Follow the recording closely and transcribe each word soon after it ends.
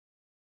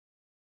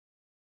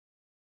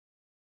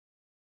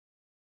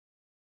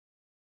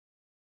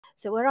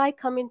So where I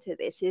come into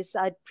this is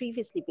I'd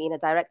previously been a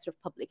director of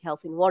public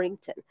health in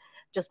Warrington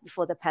just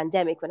before the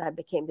pandemic when I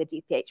became the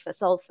DPH for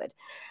Salford.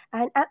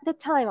 And at the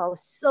time, I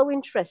was so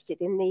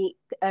interested in the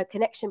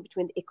connection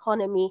between the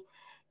economy,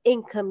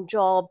 income,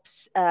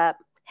 jobs,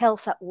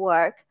 health at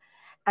work,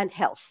 and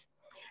health.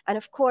 And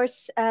of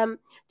course,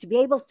 to be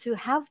able to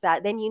have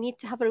that, then you need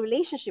to have a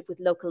relationship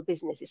with local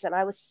businesses. And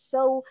I was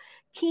so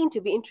keen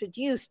to be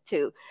introduced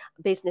to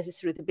businesses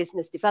through the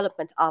business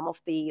development arm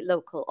of the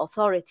local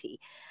authority.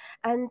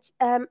 And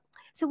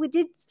so we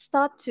did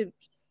start to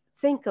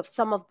think of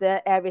some of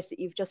the areas that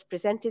you've just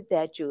presented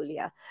there,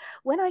 Julia.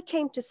 When I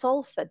came to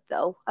Salford,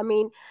 though, I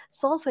mean,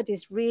 Salford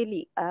is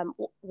really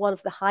one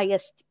of the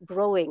highest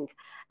growing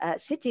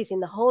cities in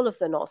the whole of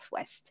the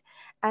Northwest.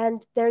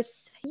 And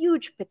there's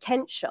huge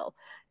potential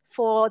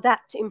for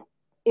that to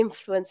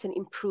influence and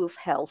improve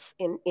health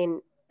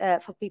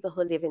for people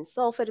who live in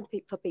Salford and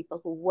for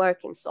people who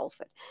work in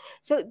Salford.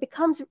 So it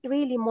becomes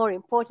really more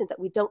important that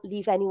we don't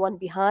leave anyone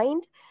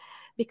behind,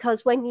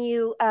 because when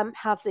you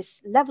have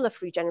this level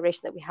of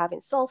regeneration that we have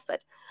in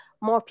Salford,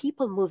 more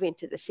people move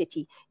into the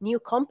city, new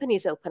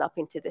companies open up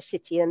into the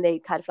city, and they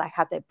kind of like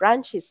have their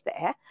branches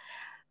there.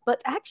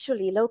 But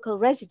actually, local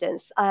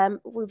residents,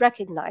 we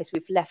recognize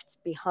we've left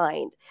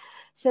behind.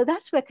 So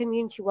that's where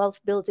community wealth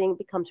building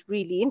becomes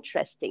really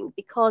interesting,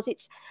 because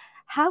it's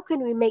how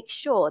can we make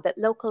sure that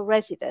local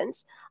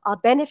residents are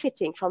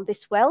benefiting from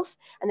this wealth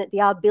and that they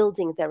are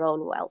building their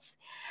own wealth.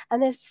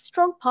 And there's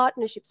strong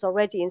partnerships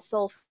already in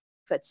Salford.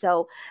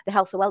 So the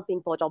Health and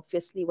Wellbeing Board,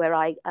 obviously, where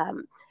I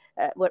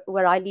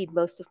lead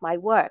most of my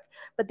work.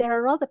 But there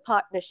are other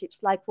partnerships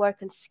like work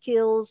and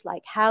skills,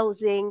 like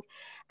housing.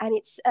 And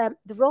it's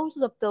the roles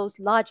of those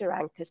larger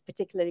anchors,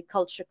 particularly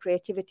culture,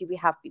 creativity. We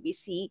have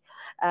BBC,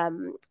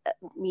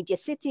 Media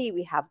City,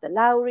 we have the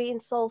Lowry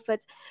in Salford.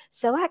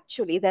 So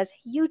actually, there's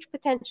huge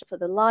potential for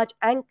the large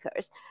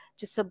anchors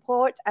to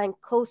support and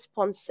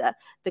co-sponsor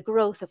the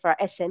growth of our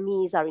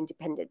SMEs, our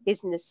independent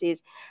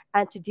businesses,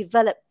 and to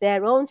develop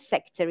their own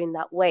sector in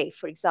that way.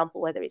 For example,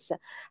 whether it's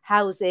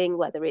housing,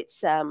 whether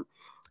it's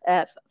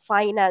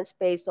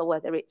finance-based, or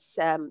whether it's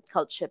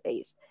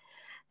culture-based.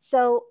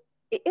 So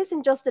it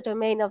isn't just the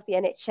domain of the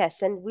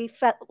NHS, and we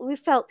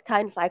felt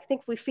kind of like, I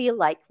think we feel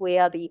like we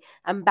are the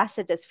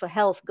ambassadors for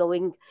health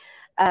going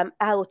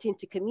out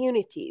into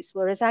communities,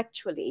 whereas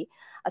actually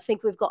I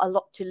think we've got a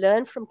lot to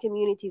learn from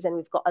communities, and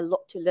we've got a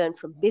lot to learn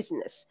from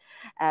business,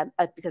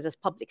 because as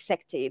public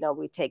sector,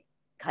 we take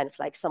kind of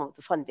like some of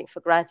the funding for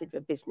granted,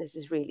 but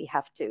businesses really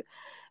have to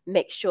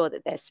make sure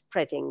that they're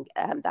spreading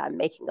that and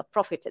making a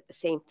profit at the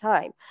same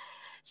time.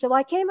 So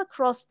I came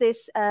across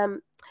this,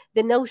 the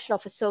notion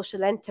of a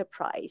social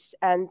enterprise,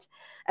 and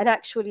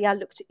actually I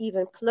looked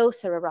even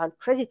closer around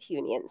credit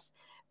unions,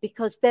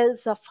 because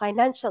those are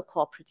financial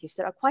cooperatives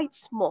that are quite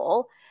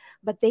small,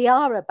 but they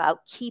are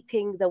about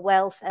keeping the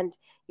wealth and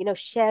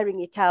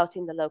sharing it out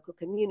in the local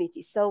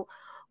community. So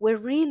we're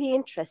really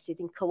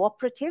interested in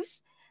cooperatives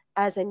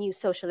as a new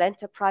social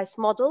enterprise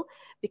model,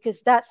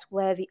 because that's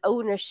where the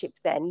ownership,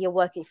 then you're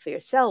working for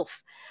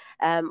yourself,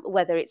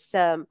 whether it's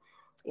a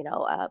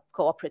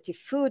cooperative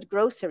food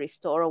grocery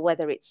store, or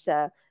whether it's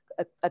a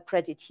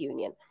credit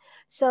union.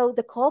 So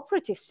the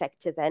cooperative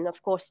sector then,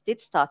 of course,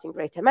 did start in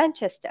Greater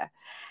Manchester.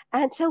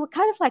 And so we're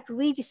kind of like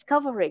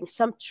rediscovering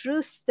some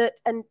truths that,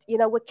 and,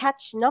 we're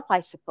catching up, I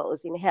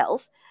suppose, in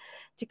health,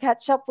 to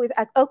catch up with,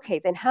 okay,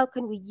 then how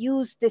can we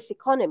use this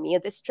economy, or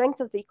the strength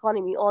of the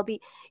economy, or the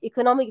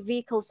economic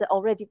vehicles that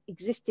already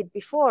existed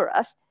before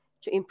us,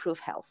 to improve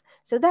health?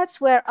 So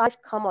that's where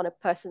I've come on a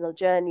personal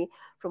journey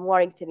from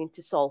Warrington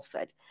into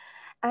Salford.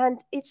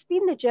 And it's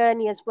been the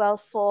journey as well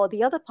for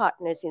the other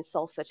partners in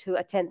Salford who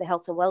attend the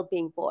Health and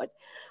Wellbeing Board.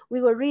 We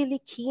were really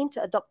keen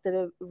to adopt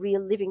the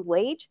real living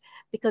wage,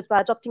 because by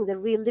adopting the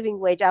real living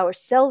wage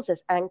ourselves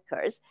as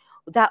anchors,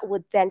 that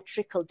would then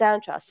trickle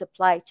down to our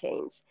supply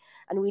chains.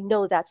 And we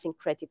know that's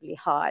incredibly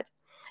hard.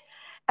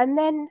 And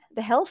then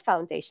the Health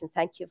Foundation,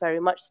 thank you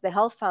very much to the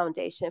Health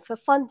Foundation for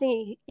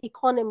funding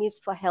economies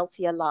for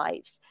healthier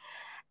lives.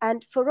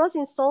 And for us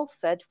in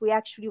Salford, we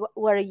actually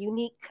were a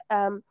unique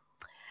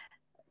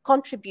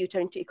contributor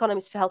into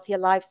Economies for Healthier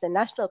Lives, the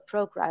national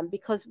program,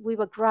 because we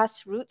were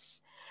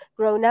grassroots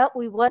grown out.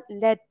 We weren't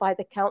led by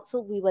the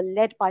council. We were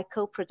led by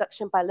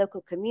co-production by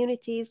local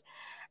communities.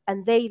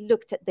 And they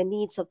looked at the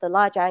needs of the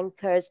large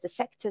anchors, the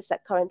sectors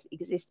that currently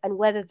exist, and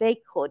whether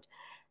they could,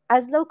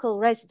 as local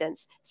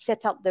residents,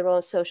 set up their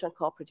own social and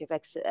cooperative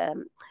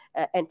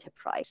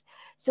enterprise.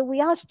 So we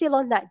are still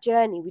on that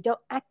journey. We don't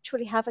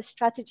actually have a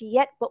strategy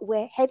yet, but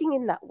we're heading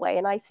in that way.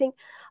 And I think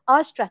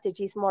our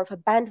strategy is more of a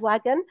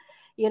bandwagon.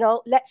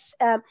 Let's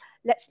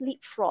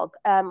leapfrog.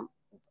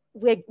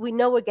 We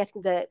know we're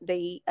getting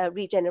the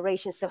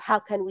regeneration, so how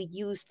can we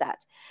use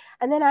that?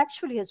 And then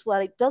actually as well,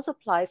 it does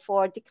apply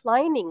for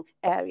declining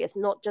areas,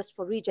 not just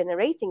for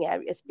regenerating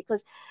areas,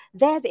 because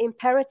there the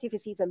imperative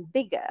is even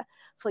bigger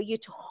for you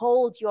to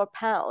hold your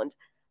pound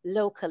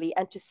locally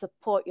and to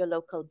support your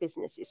local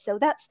businesses. So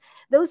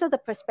those are the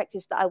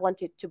perspectives that I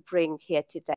wanted to bring here today.